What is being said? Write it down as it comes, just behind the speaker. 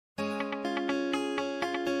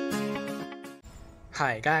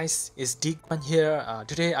Hi guys, it's Deekwan here.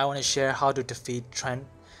 Today I want to share how to defeat Trent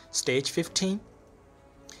stage 15.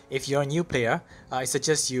 If you're a new player, I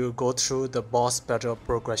suggest you go through the boss battle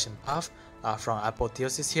progression path from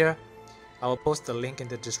Apotheosis here. I will post the link in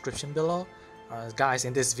the description below. Guys,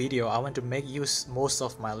 in this video I want to make use most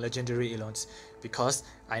of my Legendary Elunes because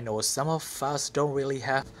I know some of us don't really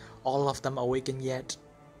have all of them awakened yet.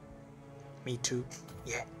 Me too,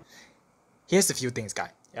 yeah. Here's a few things, guys.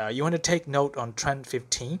 You want to take note on Trent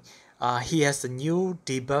 15. He has a new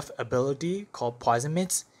debuff ability called Poison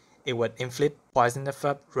Mist. It would inflict poison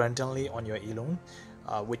effect randomly on your Elune,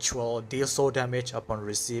 which will deal soul damage upon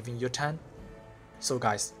receiving your turn. So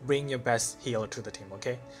guys, bring your best healer to the team,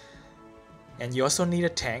 okay? And you also need a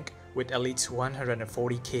tank with at least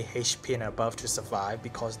 140k HP and above to survive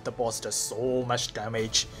because the boss does so much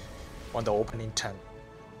damage on the opening turn.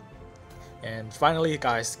 And finally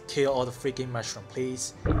guys, kill all the freaking mushroom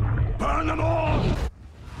please. Burn them all!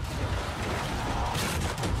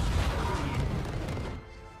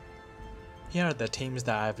 Here are the teams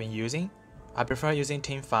that I've been using. I prefer using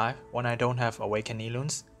team 5 when I don't have awakened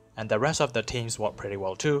Elunes, and the rest of the teams work pretty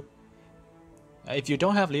well too. If you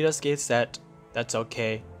don't have leader skill set, that's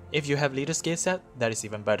okay. If you have leader skill set, that is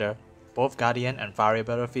even better. Both Guardian and Fiery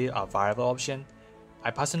Battlefield are viable options. I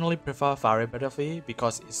personally prefer Fiery Battlefield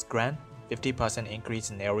because it's grant 50% increase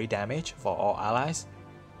in AoE damage for all allies.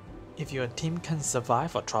 If your team can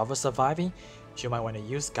survive or trouble surviving, you might want to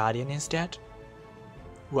use Guardian instead.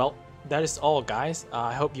 Well, that is all guys.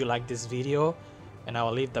 I hope you like this video and I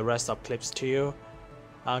will leave the rest of clips to you.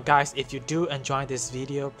 Guys, if you do enjoy this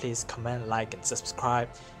video, please comment, like and subscribe.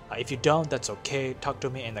 If you don't, that's okay. Talk to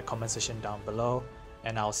me in the comment section down below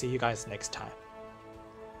and I'll see you guys next time.